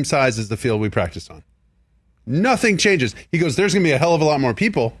exact same size as the field we practice on. Nothing changes. He goes, there's going to be a hell of a lot more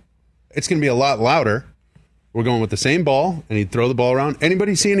people. It's going to be a lot louder. We're going with the same ball, and he'd throw the ball around.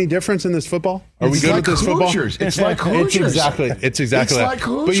 Anybody see any difference in this football? Are we good with this football? It's like Hoosiers. It's exactly that. Like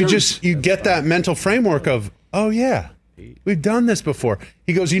Hoosiers. But you get that mental framework of, oh yeah, we've done this before.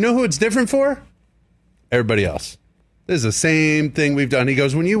 He goes, you know who it's different for? Everybody else. This is the same thing we've done. He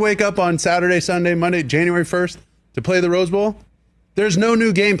goes, when you wake up on Saturday, Sunday, Monday, January 1st to play the Rose Bowl, there's no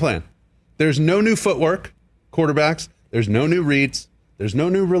new game plan. There's no new footwork, quarterbacks. There's no new reads. There's no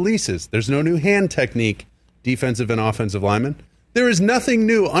new releases. There's no new hand technique, defensive and offensive linemen. There is nothing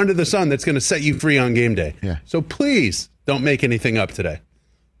new under the sun that's going to set you free on game day. Yeah. So please don't make anything up today.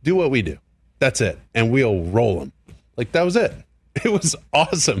 Do what we do. That's it. And we'll roll them. Like, that was it. It was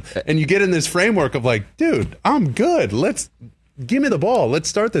awesome. And you get in this framework of like, dude, I'm good. Give me the ball. Let's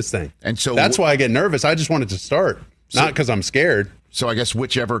start this thing. And so that's why I get nervous. I just want it to start, not because I'm scared. So I guess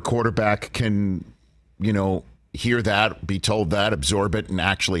whichever quarterback can, hear that, be told that, absorb it, and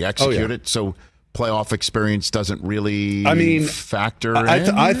actually execute it. So playoff experience doesn't really factor in?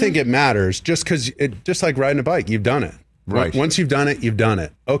 I think it matters just because just like riding a bike, you've done it. Right. Once you've done it, you've done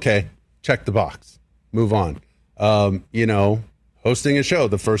it. Okay, check the box. Move on. Hosting a show,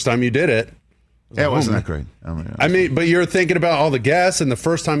 the first time you did it. Yeah, it wasn't that great. But you're thinking about all the guests, and the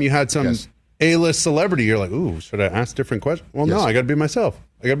first time you had some A-list celebrity, you're like, ooh, should I ask different questions? Well, no, I got to be myself.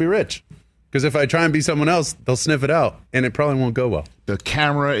 I got to be rich. Because if I try and be someone else, they'll sniff it out, and it probably won't go well. The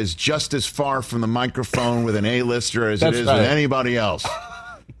camera is just as far from the microphone with an A-lister as it is with anybody else.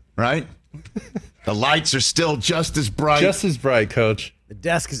 Right? The lights are still just as bright. Just as bright, Coach. The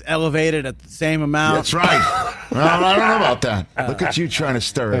desk is elevated at the same amount. That's right. Well, I don't know about that. Look at you trying to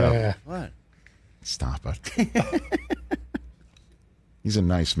stir it up. What? Stop it. He's a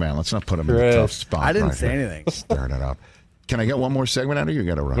nice man. Let's not put him in a tough spot. I didn't say anything. Stirring it up. Can I get one more segment out of you? You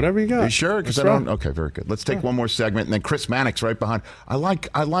got to run. Whatever you got. Are you sure? Because I don't. Okay, very good. Let's take one more segment, and then Chris Mannix right behind. I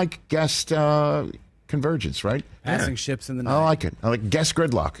like guest convergence, right? Passing ships in the night. I like it. I like guest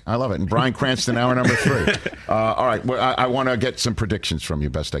gridlock. I love it. And Brian Cranston, hour number 3. All right. Well, I want to get some predictions from you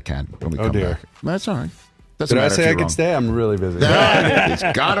best I can when we come back. That's all right. Doesn't Did I matter say if I you're could wrong. stay? I'm really busy.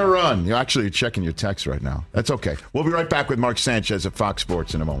 It's got to run. You're actually checking your text right now. That's okay. We'll be right back with Mark Sanchez at Fox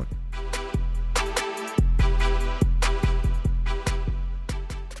Sports in a moment.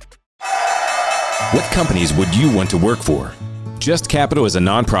 What companies would you want to work for? Just Capital is a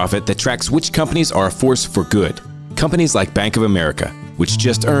nonprofit that tracks which companies are a force for good. Companies like Bank of America, which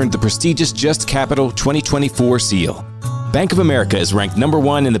just earned the prestigious Just Capital 2024 seal. Bank of America is ranked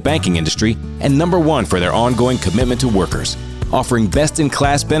 #1 in the banking industry and #1 for their ongoing commitment to workers, offering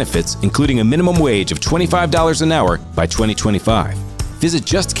best-in-class benefits, including a minimum wage of $25 an hour by 2025. Visit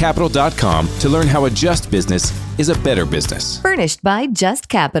justcapital.com to learn how a just business is a better business. Furnished by Just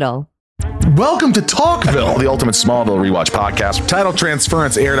Capital. Welcome to Talkville, the ultimate Smallville rewatch podcast. Title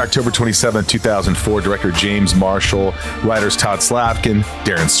Transference aired October 27, 2004. Director James Marshall, writers Todd Slavkin,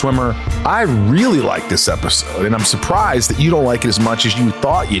 Darren Swimmer. I really like this episode, and I'm surprised that you don't like it as much as you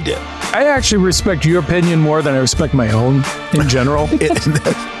thought you did. I actually respect your opinion more than I respect my own in general.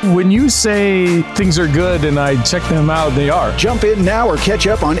 When you say things are good and I check them out, they are. Jump in now or catch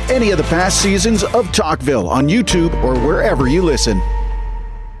up on any of the past seasons of Talkville on YouTube or wherever you listen.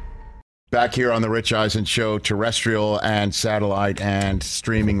 Back here on the Rich Eisen Show, terrestrial and satellite and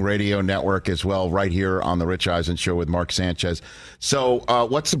streaming radio network as well, right here on the Rich Eisen Show with Mark Sanchez. So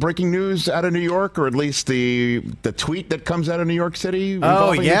what's the breaking news out of New York, or at least the tweet that comes out of New York City?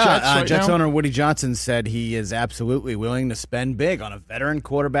 Oh, yeah. Jets, right Jets now? owner Woody Johnson said he is absolutely willing to spend big on a veteran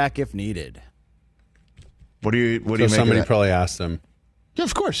quarterback if needed. What do you make somebody of that? probably asked him. Yeah,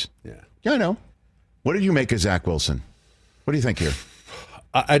 of course. Yeah, I know. What did you make of Zach Wilson? What do you think here?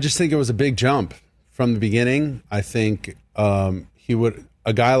 I just think it was a big jump from the beginning. I think a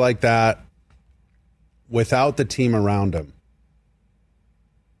guy like that, without the team around him,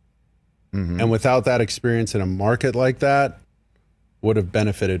 and without that experience in a market like that, would have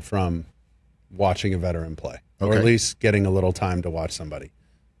benefited from watching a veteran play, or at least getting a little time to watch somebody.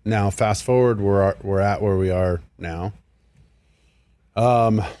 Now, fast forward, we're at where we are now.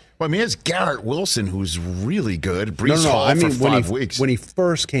 Well, I mean, it's Garrett Wilson, who's really good. Brees Hall I mean, for 5 weeks. When he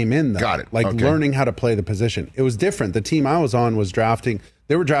first came in, though, Got it. like Okay. learning how to play the position. It was different. The team I was on was drafting.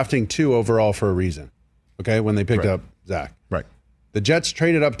 They were drafting 2 overall for a reason. Okay, when they picked up Zach. Right. The Jets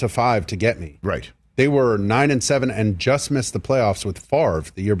traded up to 5 to get me. Right. They were 9-7 and just missed the playoffs with Favre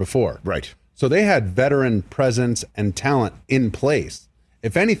the year before. Right. So they had veteran presence and talent in place.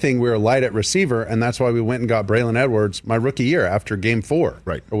 If anything, we were light at receiver, and that's why we went and got Braylon Edwards my rookie year after game 4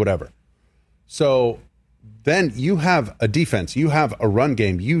 or whatever. So then you have a defense. You have a run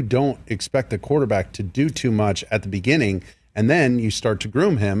game. You don't expect the quarterback to do too much at the beginning, and then you start to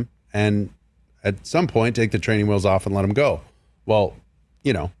groom him and at some point take the training wheels off and let him go. Well,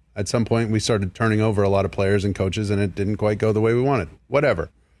 you know, at some point we started turning over a lot of players and coaches, and it didn't quite go the way we wanted.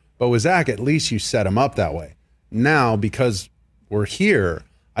 Whatever. But with Zach, at least you set him up that way. Now, because we're here,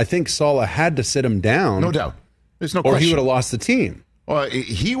 I think Saleh had to sit him down. No doubt. There's no or question. he would have lost the team. Well,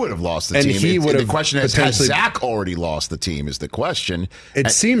 he would have lost the And team. he would have the question is, has potentially- Zach already lost the team is the question.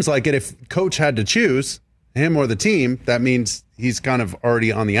 It seems like it. If coach had to choose him or the team, that means he's kind of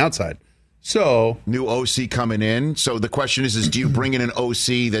already on the outside. So new OC coming in. So the question is do you bring in an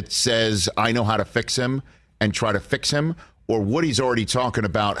OC that says, I know how to fix him and try to fix him? Or Woody's already talking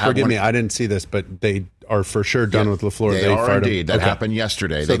about. Forgive me, I didn't see this, but they are for sure done with LaFleur. They are fired indeed. him. That happened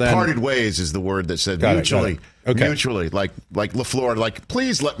yesterday. So they then- parted ways is the word that said Got it, mutually. got it. Okay. Mutually. Like LaFleur, like,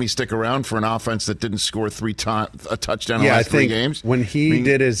 please let me stick around for an offense that didn't score a touchdown in the last 3 games. When he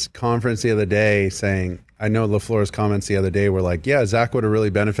did his conference the other day saying, I know LaFleur's comments the other day were like, yeah, Zach would have really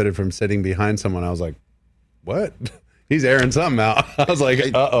benefited from sitting behind someone. I was like, what? He's airing something out. I was like,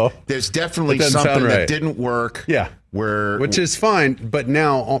 uh-oh. There's definitely That doesn't something sound that right. didn't work. Yeah. Which is fine, but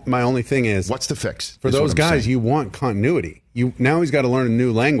now my only thing is, what's the fix? For is what those I'm guys, saying. you want continuity. Now he's got to learn a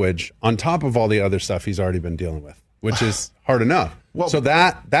new language on top of all the other stuff he's already been dealing with, which is hard enough. Well- so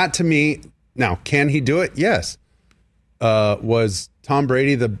that to me, now can he do it? Yes. Was Tom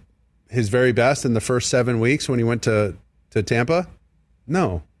Brady his very best in the first 7 weeks when he went to Tampa?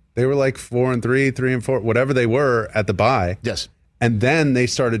 No, they were like 4-3, 3-4, whatever they were at the bye. Yes. And then they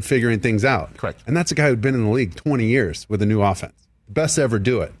started figuring things out. Correct. And that's a guy who'd been in the league 20 years with a new offense. Best to ever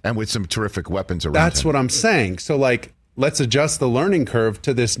do it. And with some terrific weapons around That's him. what I'm saying. So, like, let's adjust the learning curve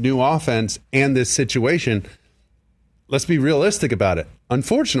to this new offense and this situation. Let's be realistic about it.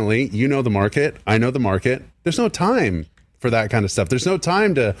 Unfortunately, you know the market. I know the market. There's no time for that kind of stuff. There's no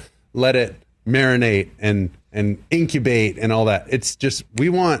time to let it marinate and incubate and all that. It's just, we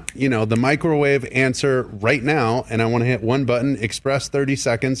want, the microwave answer right now, and I want to hit one button, express 30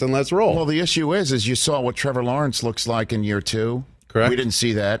 seconds, and let's roll. Well, the issue is you saw what Trevor Lawrence looks like in year 2. Correct. We didn't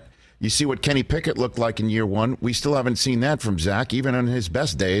see that. You see what Kenny Pickett looked like in year 1. We still haven't seen that from Zach, even on his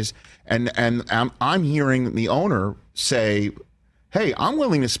best days. And I'm hearing the owner say, hey, I'm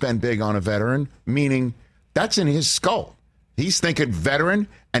willing to spend big on a veteran, meaning that's in his skull. He's thinking veteran,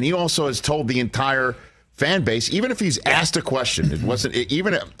 and he also has told the entire fan base, even if he's asked a question,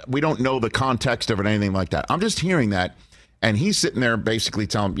 we don't know the context of it, anything like that. I'm just hearing that, and he's sitting there basically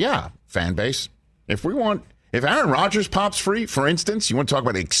telling, yeah, fan base, if Aaron Rodgers pops free, for instance, you want to talk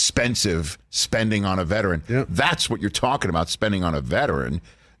about expensive spending on a veteran. Yep. That's what you're talking about, spending on a veteran.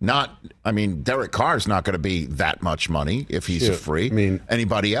 Derek Carr's not going to be that much money if he's free.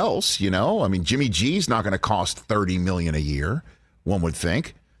 Anybody else, Jimmy G's not going to cost $30 million a year, one would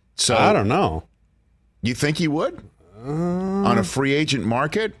think. So I don't know. You think he would? On a free agent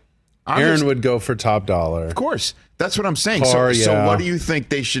market? Aaron would go for top dollar. Of course. That's what I'm saying. Carr, So what do you think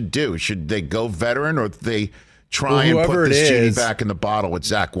they should do? Should they go veteran, or they try and whoever put this it genie is, back in the bottle with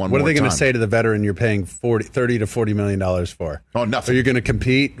Zach one more What time? are they going to say to the veteran you're paying $30 to $40 million for? Oh, nothing. Are you going to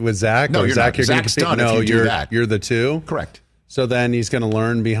compete with Zach? No, or you're Zach, not. You're Zach's going to compete? done No, if you do that. You're the two? Correct. So then he's going to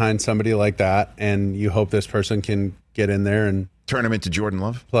learn behind somebody like that, and you hope this person can get in there and turn him into Jordan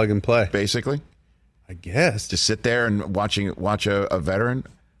Love? Plug and play. Basically? I guess. Just sit there and watch a veteran?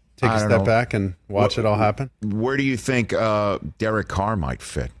 Take a step back and watch it all happen? Where do you think Derek Carr might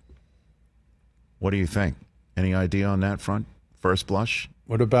fit? What do you think? Any idea on that front? First blush?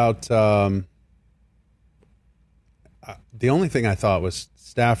 What about the only thing I thought was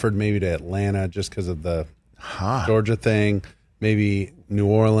Stafford maybe to Atlanta just because of the Georgia thing, maybe New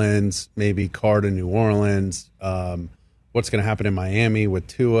Orleans, maybe Carr to New Orleans. What's going to happen in Miami with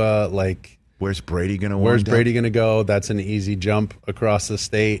Tua? Where's Brady going to Where's Brady going to go? That's an easy jump across the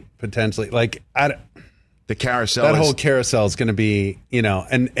state, potentially. The carousel. That whole carousel is going to be,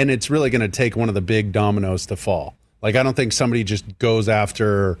 and it's really going to take one of the big dominoes to fall. I don't think somebody just goes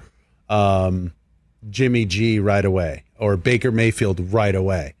after Jimmy G right away or Baker Mayfield right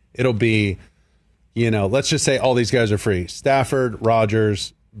away. It'll be let's just say all these guys are free. Stafford,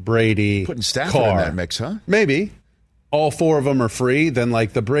 Rodgers, Brady, Putting Stafford Carr. in that mix, huh? Maybe. All 4 of them are free. Then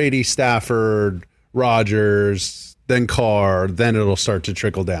like the Brady, Stafford, Rodgers, then Carr, then it'll start to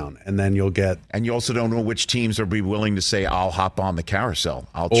trickle down. And then you'll get... And you also don't know which teams will be willing to say, I'll hop on the carousel.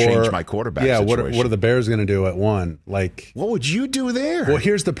 I'll change my quarterback situation. What are the Bears going to do at 1? Like, what would you do there? Well,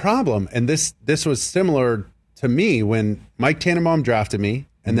 here's the problem. And this was similar to me when Mike Tannenbaum drafted me.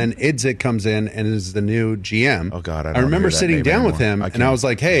 And then Idzik comes in and is the new GM. Oh, God. I remember sitting down with him, and I was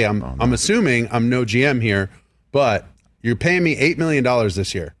like, hey, I'm assuming I'm no GM here, but you're paying me $8 million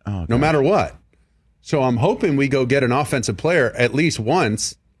this year, no matter what. So I'm hoping we go get an offensive player at least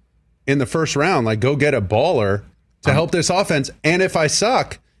once in the first round, like go get a baller to help this offense. And if I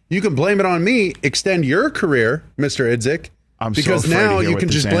suck, you can blame it on me. Extend your career, Mr. Idzik. Because now you can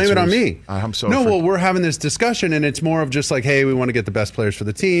just blame it on me. I'm so No, afraid. well, we're having this discussion, and it's more of just like, hey, we want to get the best players for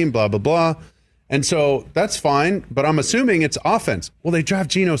the team, blah, blah, blah. And so that's fine, but I'm assuming it's offense. Well, they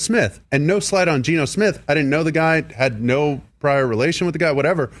draft Geno Smith, and no slight on Geno Smith. I didn't know the guy, had no prior relation with the guy,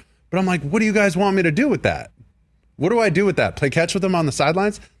 whatever. But I'm like, what do you guys want me to do with that? What do I do with that? Play catch with him on the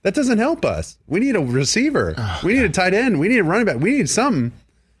sidelines? That doesn't help us. We need a receiver. We need a tight end. We need a running back. We need something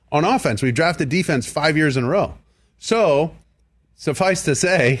on offense. We've drafted defense 5 years in a row. So... suffice to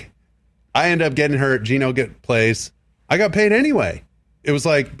say, I end up getting hurt. Geno plays. I got paid anyway. It was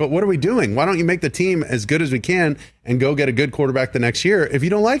like, but what are we doing? Why don't you make the team as good as we can and go get a good quarterback the next year if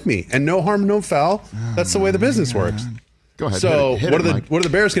you don't like me? And no harm, no foul. That's the way the business works. Go ahead. So hit what it, are the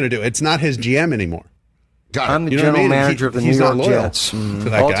Bears going to do? It's not his GM anymore. I'm the general manager of the New York Jets.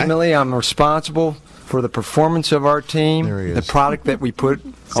 Ultimately, I'm responsible for the performance of our team, the product that we put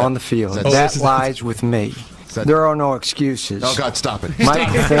on the field. That lies with me. There are no excuses. Oh, God, stop it.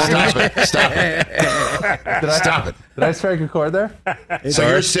 Stop it. Stop it. Did I strike a chord there? So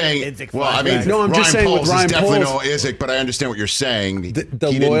you're saying, well, I mean, no, I'm just saying with Ryan is definitely Poles, no Isaac, but I understand what you're saying.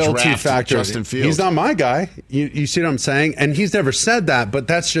 The he loyalty didn't draft factor. Justin Fields. He's not my guy. You see what I'm saying? And he's never said that, but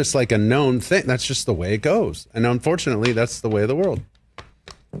that's just like a known thing. That's just the way it goes. And unfortunately, that's the way of the world.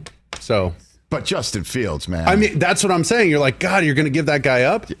 So, but Justin Fields, man. I mean, that's what I'm saying. You're like, God, you're going to give that guy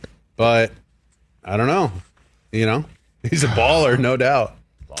up? But I don't know. You know, he's a baller, no doubt.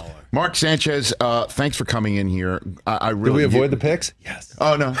 Mark Sanchez, thanks for coming in here. I really. Did we avoid the picks? Yes.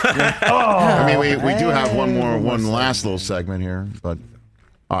 Oh no. I mean, we do have one last little segment here, but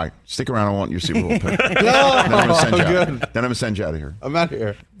all right, stick around. I want your Super Bowl pick. Then I'm gonna send you out of here. I'm out of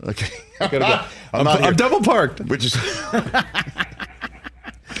here. Okay. Go. I'm double parked. Which is.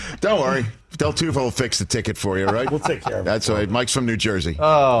 Don't worry. Del Tufo will fix the ticket for you, right? We'll take care of it. That's right. Mike's from New Jersey.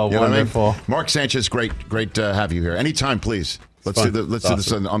 Oh, you know wonderful. What I mean? Mark Sanchez, great to have you here. Anytime, please. Let's do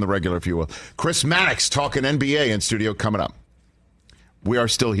this on the regular, if you will. Chris Mannix talking NBA in studio coming up. We are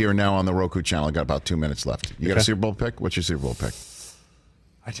still here now on the Roku channel. I got about 2 minutes left. You got a Super Bowl pick? What's your Super Bowl pick?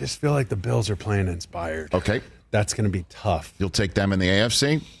 I just feel like the Bills are playing inspired. Okay. That's going to be tough. You'll take them in the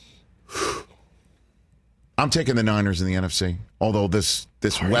AFC? I'm taking the Niners in the NFC. Although this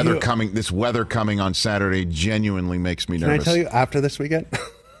weather coming on Saturday genuinely makes me nervous. Can I tell you after this weekend?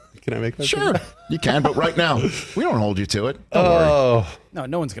 Can I make that? Sure, you can. But right now, we don't hold you to it. Don't worry.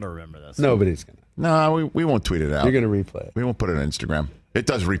 No one's going to remember this. Nobody's going to. No, we won't tweet it out. You're going to replay it. We won't put it on Instagram. It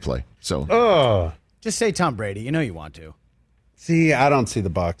does replay. So. Just say Tom Brady. You know you want to. See, I don't see the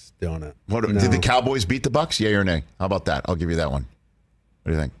Bucs doing it. No. Did the Cowboys beat the Bucs? Yay or nay? How about that? I'll give you that one.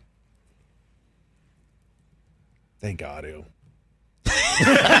 What do you think? They got to. They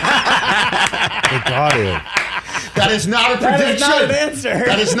got to. That is not a prediction. That is not an answer.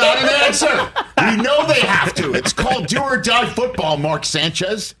 That is not an answer. We know they have to. It's called do or die football, Mark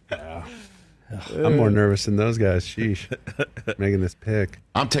Sanchez. Yeah. I'm more nervous than those guys. Sheesh. Making this pick.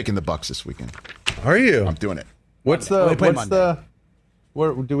 I'm taking the Bucs this weekend. Are you? I'm doing it. What do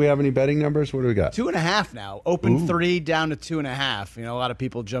we have any betting numbers? What do we got? 2.5 now. Open 3 down to 2.5. You know, a lot of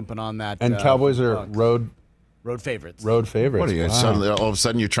people jumping on that. And Cowboys are road favorites. Road favorites. What are you? Wow. Suddenly, all of a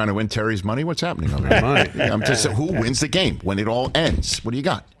sudden, you're trying to win Terry's money? What's happening over here? I'm just saying, who wins the game when it all ends? What do you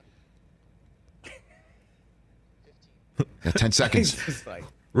got? 10 seconds.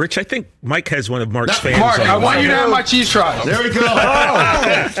 Rich, I think Mike has one of Mark's fans. Mark, I want you to have my cheese fries. There we go.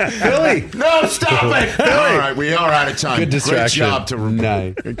 Billy. No, stop it. Billy. All right, we are out of time. Good distraction.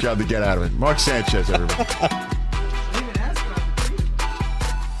 Great job to get out of it. Mark Sanchez, everybody.